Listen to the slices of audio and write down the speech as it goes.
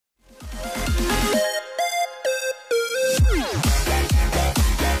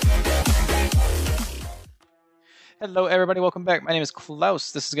Hello, everybody. Welcome back. My name is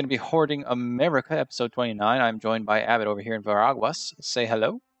Klaus. This is going to be Hording America, episode 29. I'm joined by Abbott over here in Veraguas. Say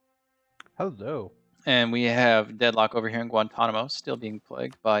hello. Hello. And we have Deadlock over here in Guantanamo, still being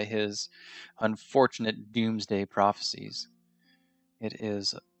plagued by his unfortunate doomsday prophecies. It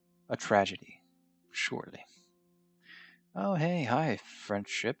is a tragedy, surely. Oh, hey, hi, French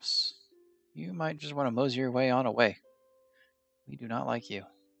ships. You might just want to mosey your way on away. We do not like you.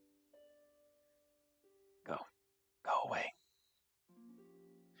 Go. Go away.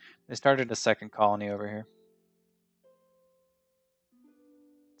 They started a second colony over here.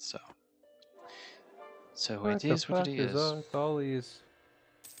 So What it the is what it fuck is is. all these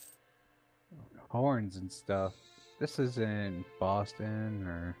horns and stuff? This isn't Boston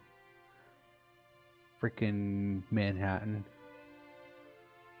or freaking Manhattan.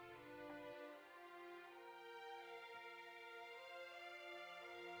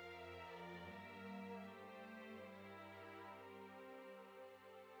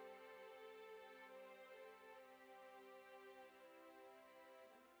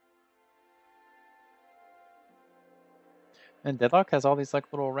 And Deadlock has all these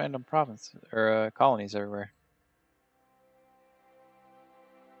like little random provinces or colonies everywhere.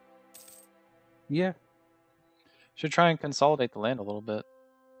 Yeah. Should try and consolidate the land a little bit.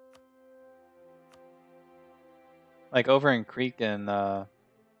 Like over in Creek and I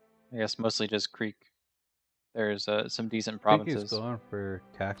guess mostly just Creek. There's some decent I think he's provinces. going for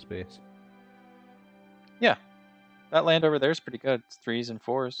tax base. Yeah, that land over there is pretty good. It's 3s and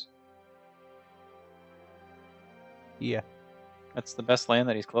 4s. Yeah. That's the best land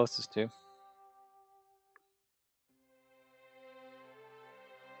that he's closest to.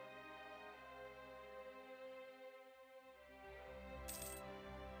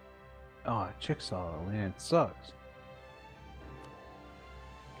 Oh, Chickasaw land sucks.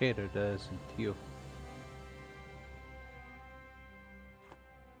 Cato does and Teal.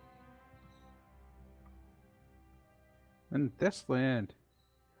 And this land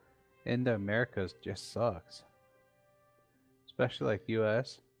in the Americas just sucks. Especially like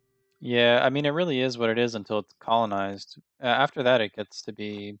US. Yeah, I mean it really is what it is until it's colonized. After that, it gets to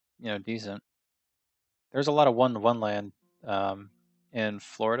be decent. There's a lot of 1-1 land in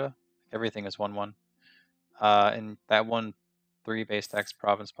Florida. Everything is 1-1. And that 1-3 base tax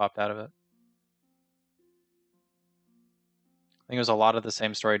province popped out of it. I think it was a lot of the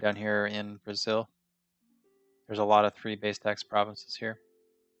same story down here in Brazil. There's a lot of 3 base tax provinces here.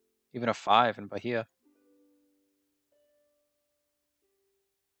 Even a 5 in Bahia.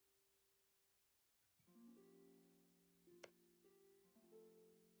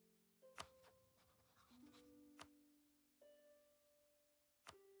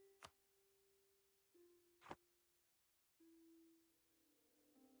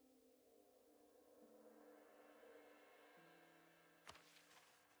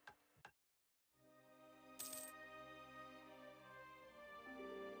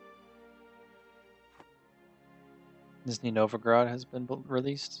 Disney Novograd has been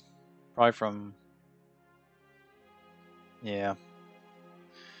released. Probably from... Yeah.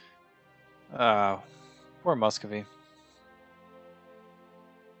 Poor Muscovy.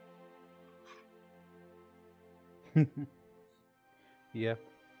 Yep.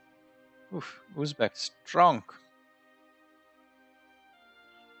 Oof, Uzbek strong.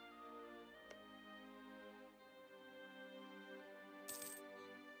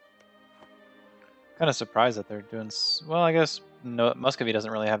 Kind of surprised that they're doing... Well, I guess no, Muscovy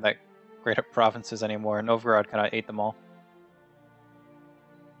doesn't really have that great of provinces anymore. Novgorod kind of ate them all.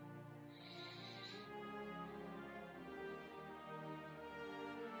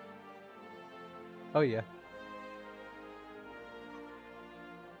 Oh yeah.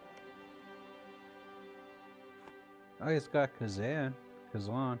 Oh, he's got Kazan.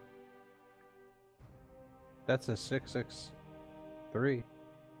 That's a 663.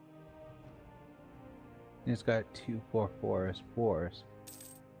 He's got 244 as 4s.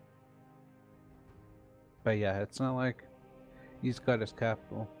 But yeah, it's not like he's got his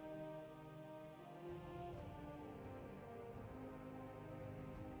capital.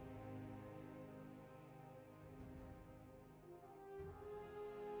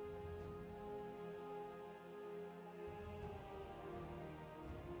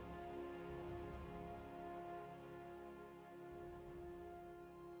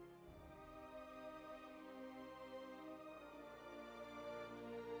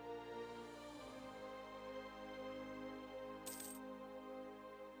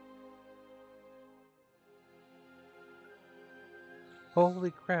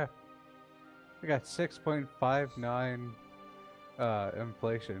 Holy crap. I got 6.59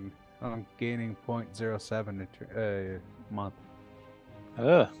 inflation I'm gaining 0.07 a month.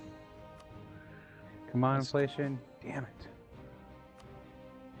 Ugh. Come on, That's- inflation. Damn it.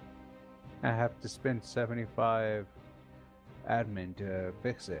 I have to spend 75 admin to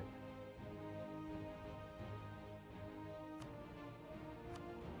fix it.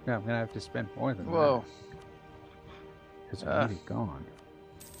 Yeah, I'm gonna have to spend more than Whoa. that. Because I need it gone.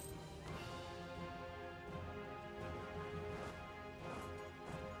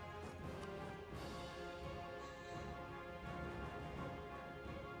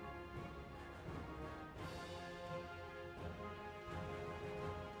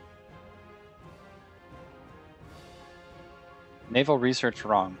 Naval research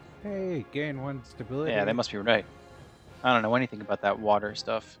wrong. Hey, gain 1 stability. Yeah, they must be right. I don't know anything about that water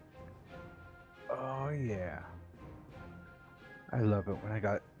stuff. Oh, yeah. I love it when I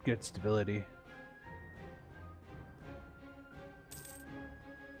got good stability.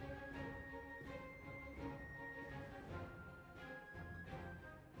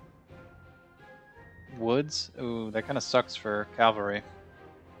 Woods? Ooh, that kind of sucks for cavalry.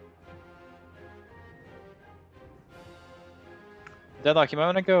 Deadlock, you might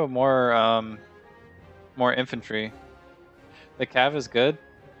want to go more infantry. The cav is good,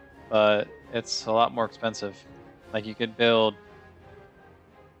 but it's a lot more expensive. Like you could build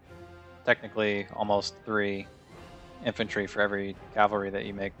technically almost 3 infantry for every cavalry that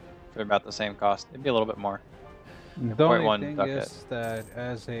you make for about the same cost. It'd be a little bit more. The only 0.1 thing ducat. is that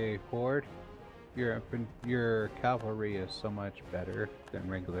as a horde, your cavalry is so much better than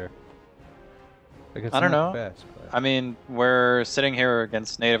regular. Like it's I don't not know. the best, but I mean, we're sitting here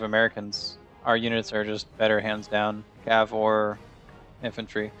against Native Americans. Our units are just better hands down, cav or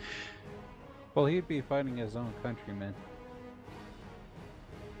infantry. well, he'd be fighting his own countrymen.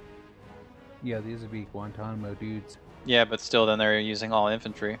 Yeah, these would be Guantanamo dudes. Yeah, but still, then they're using all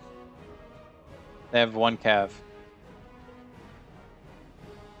infantry. They have 1 cav.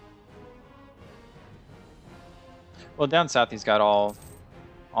 Well, down south he's got all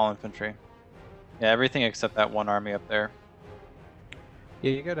infantry. Yeah, everything except that 1 army up there.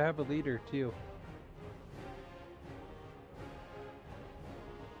 Yeah, you gotta have a leader too.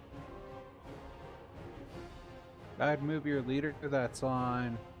 I'd move your leader that's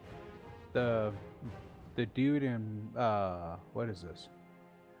on the dude in what is this?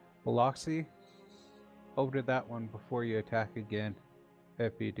 Biloxi? Over to that one before you attack again,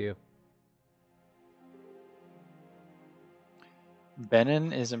 if you do.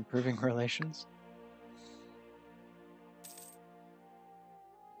 Benin is improving relations.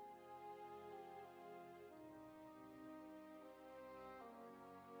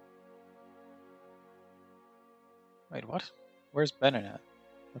 Wait, what? Where's Benin at?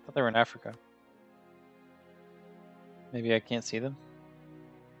 I thought they were in Africa. Maybe I can't see them?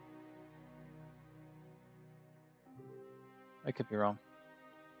 I could be wrong.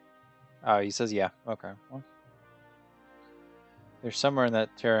 Oh, he says yeah. Okay. Well, they're somewhere in that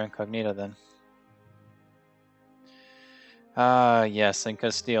Terra Incognita then. Ah, yes, and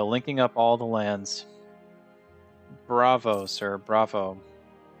Castile, linking up all the lands. Bravo, sir, bravo.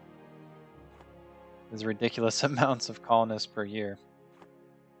 There's ridiculous amounts of colonists per year.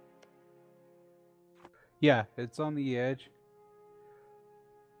 Yeah, it's on the edge.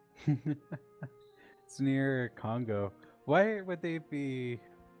 It's near Congo. Why would they be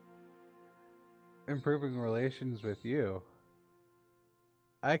improving relations with you?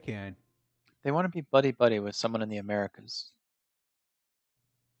 I can. They want to be buddy-buddy with someone in the Americas.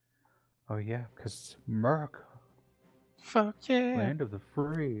 Oh yeah, because America, Fuck yeah. land of the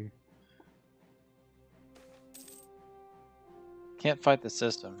free. Can't fight the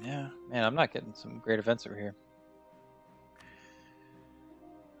system. Yeah, man, I'm not getting some great events over here.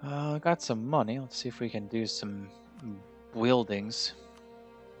 I got some money. Let's see if we can do some buildings.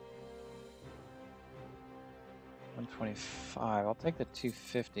 125. I'll take the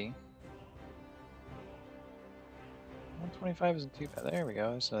 250. 125 isn't too bad. There we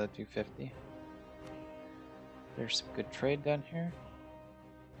go. There's another 250. There's some good trade down here.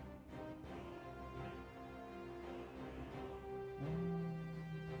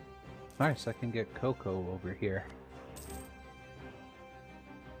 Nice, I can get cocoa over here.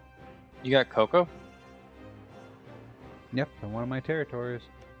 You got cocoa? Yep, in one of my territories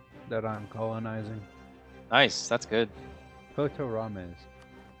that I'm colonizing. Nice, that's good. Koto Rames.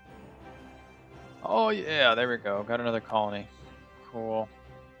 Oh yeah, there we go. Got another colony. Cool.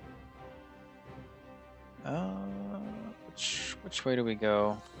 Which way do we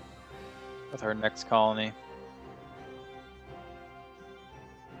go with our next colony?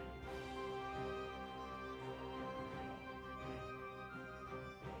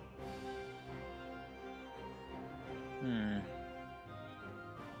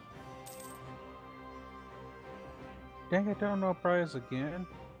 Dang it, don't know prize again.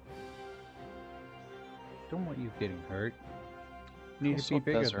 Don't want you getting hurt. Need to be Coastal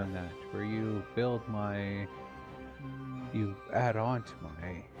bigger desert. than that, where you build my... You add on to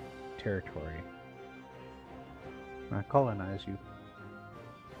my territory. I colonize you.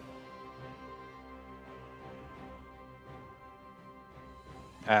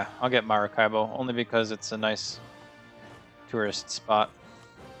 I'll get Maracaibo, only because it's a nice tourist spot.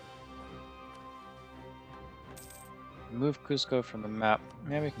 Move Cusco from the map.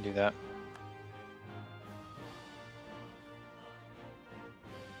 Yeah, we can do that.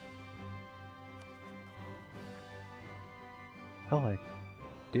 Hell, I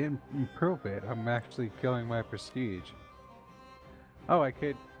didn't improve it. I'm actually killing my prestige. Oh, I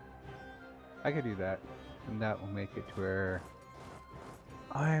could do that. And that will make it to where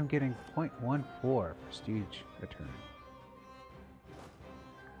I am getting 0.14 prestige a turn.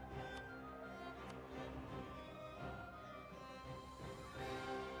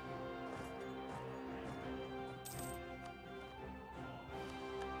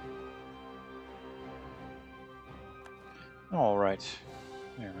 All right,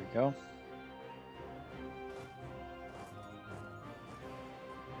 there we go.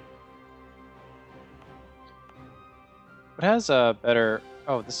 It has a better...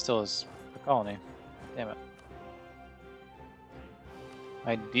 Oh, this still is a colony. Damn it.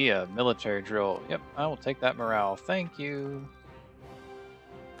 Idea, military drill. Yep, I will take that morale. Thank you.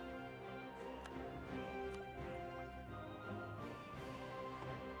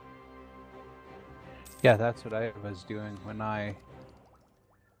 Yeah, that's what I was doing when I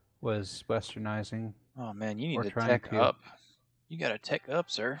was westernizing. Oh man, you need Or to trying tech to. up. You gotta tech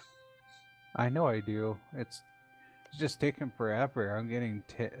up, sir. I know I do. It's just taking forever. I'm getting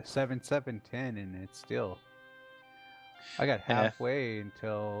 7, 7, 10, and it's still. I got halfway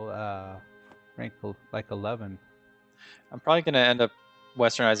until rank like 11. I'm probably gonna end up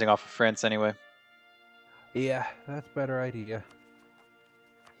westernizing off of France anyway. Yeah, that's a better idea.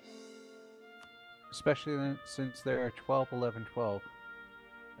 Especially since there are 12, 11, 12.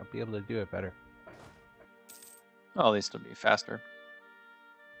 I'll be able to do it better. Well, at least it'll be faster.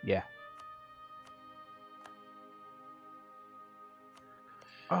 Yeah.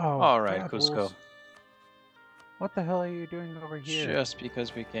 Oh, all right, devils. Cusco. What the hell are you doing over here? Just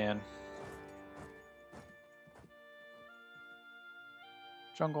because we can.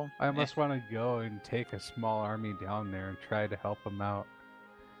 Jungle. I almost want to go and take a small army down there and try to help them out.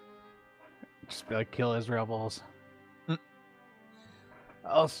 Just be like, kill his rebels.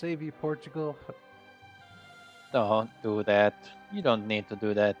 I'll save you, Portugal. Don't do that. You don't need to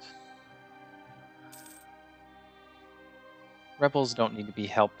do that. Rebels don't need to be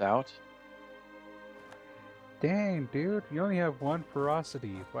helped out. Dang, dude, you only have 1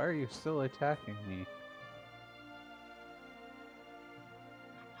 ferocity. Why are you still attacking me?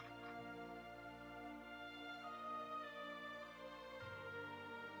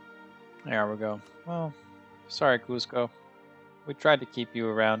 There we go. Well, sorry, Cusco. We tried to keep you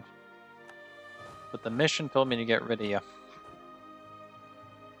around, but the mission told me to get rid of you.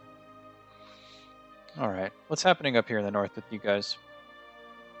 Alright, what's happening up here in the north with you guys?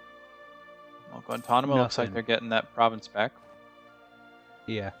 Well, Guantanamo looks like they're getting that province back.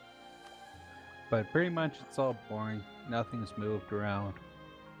 Yeah. But pretty much it's all boring. Nothing's moved around.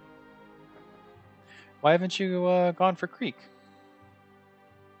 Why haven't you gone for Creek?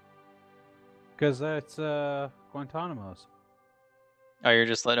 Because that's Guantanamo's. Oh, you're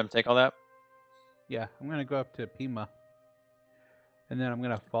just letting them take all that? Yeah, I'm going to go up to Pima. And then I'm going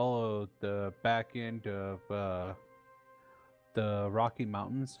to follow the back end of the Rocky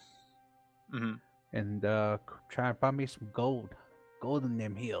Mountains. Mm-hmm. And try and find me some gold. Gold in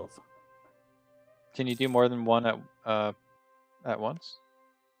them hills. Can you do more than one at once?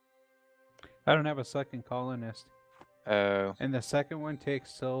 I don't have a second colonist. Oh. And the second one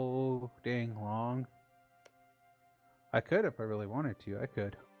takes so dang long. I could if I really wanted to. I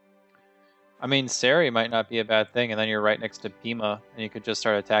could. I mean, Sari might not be a bad thing, and then you're right next to Pima, and you could just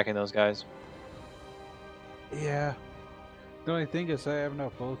start attacking those guys. Yeah. The only thing is I have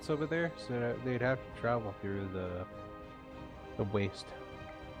no boats over there, so that they'd have to travel through the waste.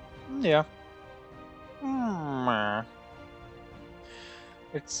 Yeah.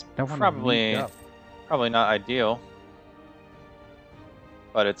 It's probably not ideal,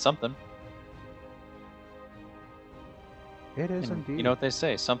 but it's something. It is indeed. You know what they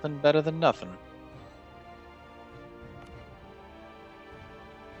say, something better than nothing.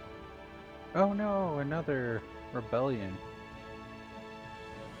 Oh no, another rebellion.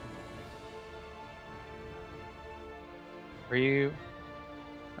 Are you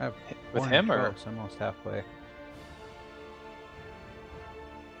I have with him or almost halfway?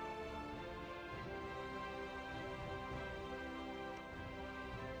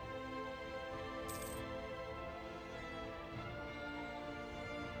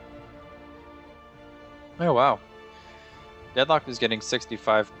 Oh, wow. Deadlock is getting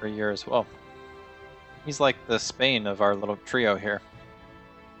 65 per year as well. He's like the Spain of our little trio here.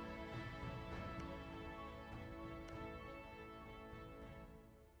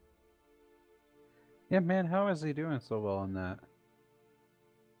 Yeah, man, how is he doing so well on that?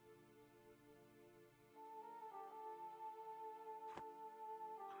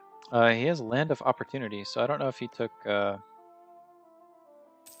 He has Land of Opportunity, so I don't know if he took...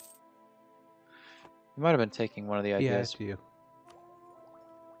 He might have been taking one of the Yeah, ideas. to you.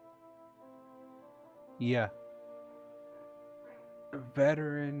 Yeah.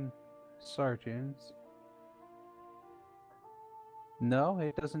 Veteran sergeants. No,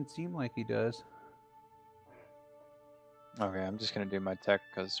 it doesn't seem like he does. Okay, I'm just going to do my tech,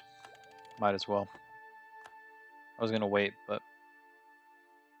 because might as well. I was going to wait, but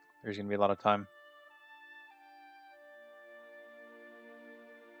there's going to be a lot of time.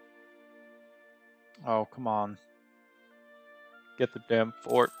 Oh, come on. Get the damn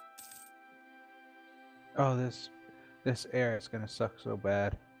fort. Oh, this air is gonna suck so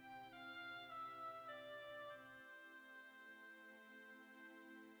bad.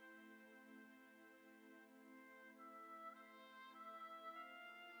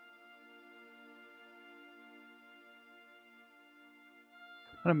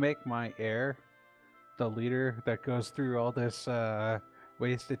 I'm gonna make my heir the leader that goes through all this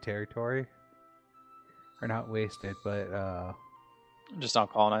wasted territory. Or not wasted, but Just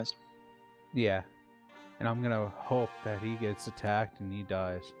not colonized. yeah. And I'm gonna hope that he gets attacked and he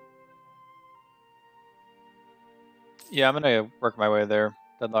dies. Yeah, I'm going to work my way there.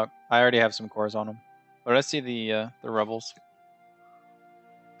 Deadlock. I already have some cores on him. But I see the rebels.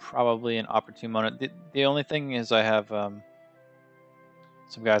 Probably an opportune moment. The only thing is I have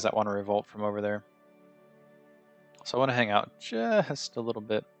some guys that want to revolt from over there. So I want to hang out just a little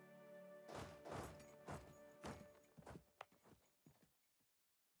bit.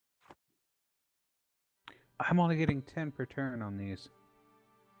 I'm only getting 10 per turn on these.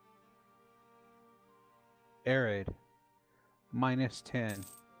 Air raid. -10.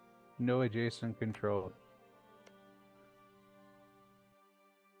 No adjacent control.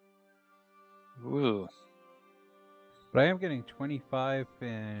 Ooh. But I am getting 25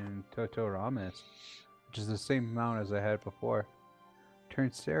 in Totoramas, which is the same amount as I had before.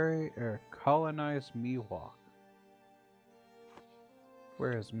 Tertiary or colonize Miwok.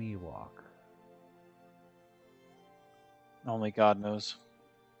 Where is Miwok? Only God knows.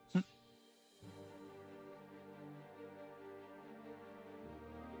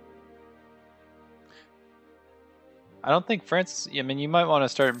 I don't think France... I mean, you might want to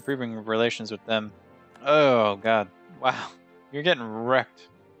start improving relations with them. Oh, God. Wow. You're getting wrecked.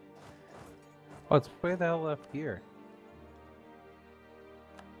 Oh, it's way the hell left here.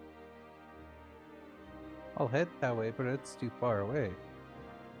 I'll head that way, but it's too far away.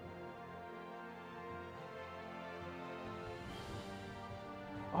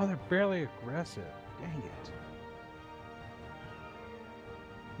 Oh, they're barely aggressive. Dang it.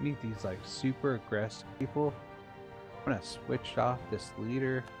 Need these like super aggressive people. I'm gonna switch off this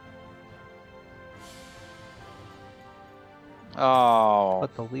leader. Oh.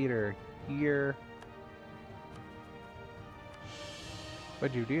 Put the leader here.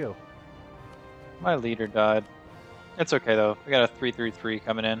 What'd you do? My leader died. It's okay, though. We got a 3-3-3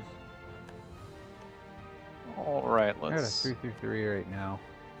 coming in. Alright, I got a let's... 3-3-3 right now.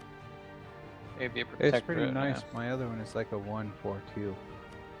 Maybe a protectorate. It's pretty nice. Yeah. My other one is like a 1-4-2.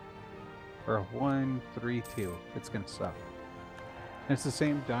 Or a 1-3-2. It's gonna suck. It's the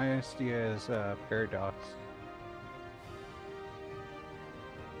same dynasty as Paradox.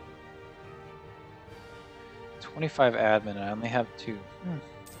 $25 admin, and I only have 2.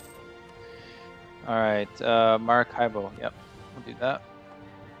 Alright, Maracaibo. Yep, I'll do that.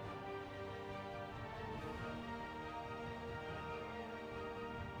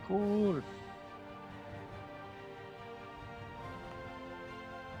 Cool.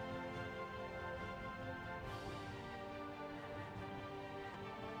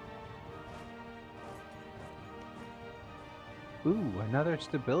 Ooh, another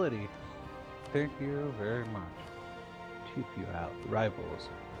stability. Thank you very much. Cheap you out, rivals.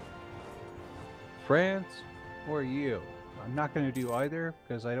 France or you? I'm not going to do either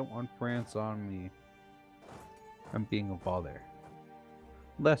because I don't want France on me. I'm being a bother.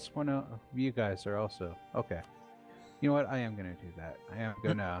 Unless one of you guys are also. Okay. You know what? I am going to do that. I am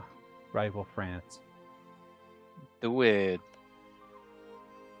going to rival France. Do it.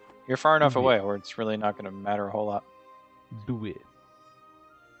 You're far enough Do it. away where it's really not going to matter a whole lot. Do it.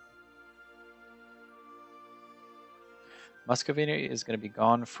 Muscovy is going to be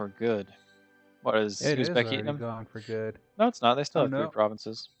gone for good. What is It is Uzbek eating already them? gone for good. No, it's not. They still Oh have 3 no.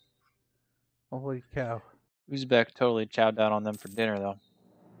 provinces. Holy cow. Uzbek totally chowed down on them for dinner, though.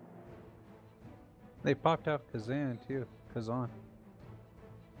 They popped out Kazan too. Kazan.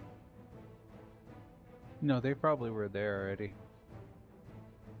 No, they probably were there already.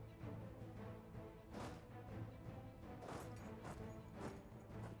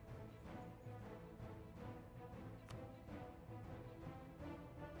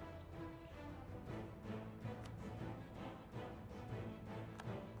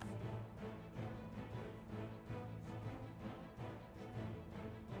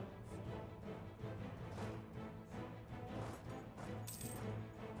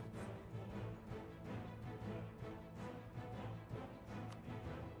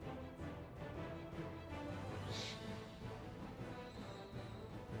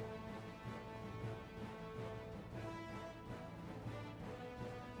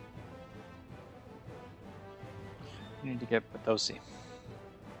 You need to get Potosi.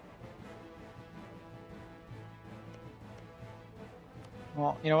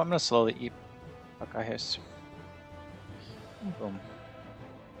 Well, you know what? I'm gonna slowly eat Pakahis. Boom.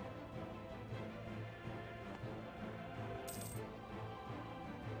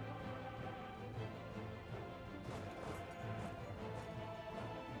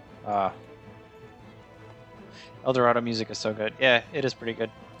 Eldorado music is so good. Yeah, it is pretty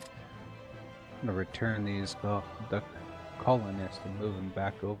good. I'm gonna return these the colonists and move them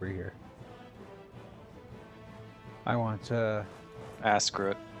back over here. I want to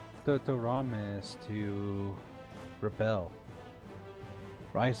Screw it. the ROM is to repel,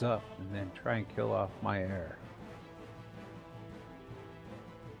 rise up, and then try and kill off my heir.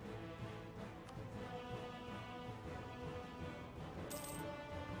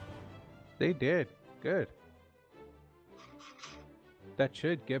 They did good. That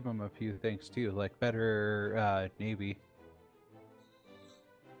should give them a few things too, like better navy.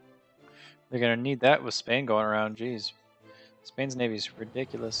 They're gonna need that with Spain going around. Jeez, Spain's navy's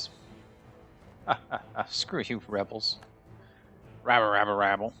ridiculous. Screw you, rebels. Rabble, rabble,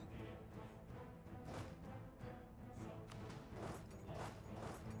 rabble.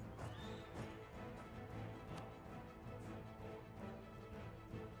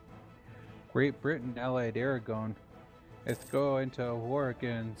 Great Britain allied Aragon. Let's go into a war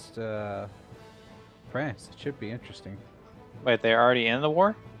against France. It should be interesting. Wait, they're already in the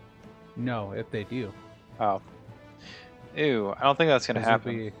war? No, if they do. Oh. Ew, I don't think that's gonna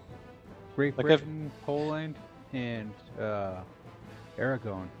happen. Be Great Britain, Poland, and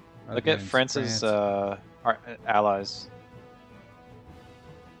Aragon. Look at France's allies.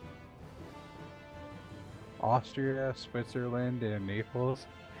 Austria, Switzerland, and Naples.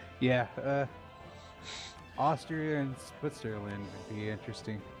 Yeah, Austria and Switzerland would be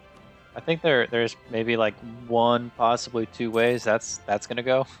interesting. I think there's maybe like 1, possibly 2 ways that's gonna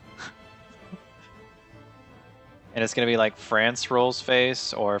go. And it's gonna be like France rolls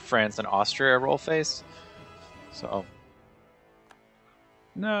face or France and Austria roll face. So.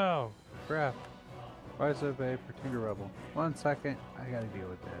 No, crap. Rise of a Pretender Rebel. 1 second, I gotta deal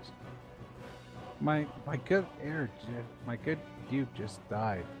with this. My good my good dude just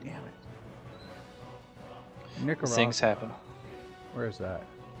died. Damn it. Nicaragua. Things happen. Where is that?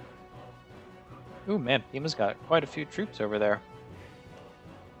 Ooh, man, Pima's got quite a few troops over there.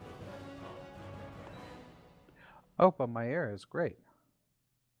 Oh, but my air is great.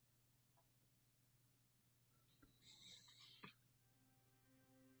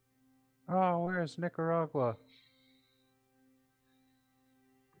 Oh, where's Nicaragua?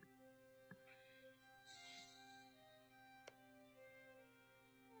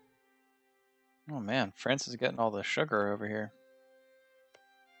 Oh man, France is getting all the sugar over here.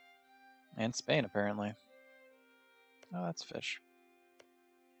 And Spain, apparently. Oh, that's fish.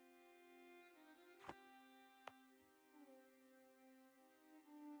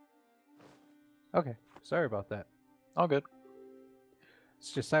 Okay, sorry about that. All good.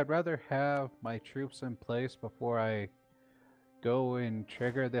 It's just I'd rather have my troops in place before I go and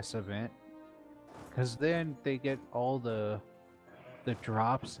trigger this event. Because then they get all the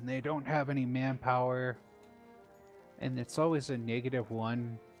drops and they don't have any manpower. And it's always a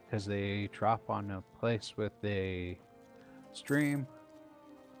 -1 because they drop on a place with a stream.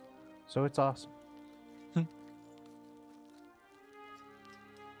 So it's awesome.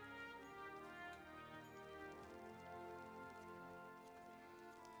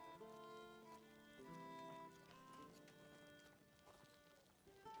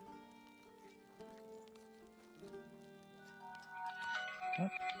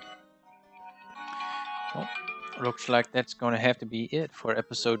 Well, Looks like that's going to have to be it for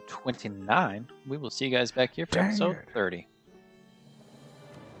episode 29. We will see you guys back here for Dang episode it. 30.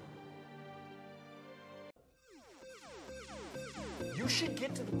 You should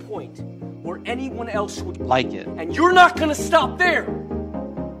get to the point where anyone else would Like it. and you're not gonna stop there.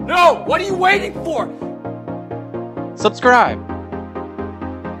 No, what are you waiting for? Subscribe.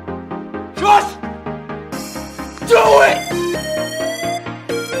 Just do it!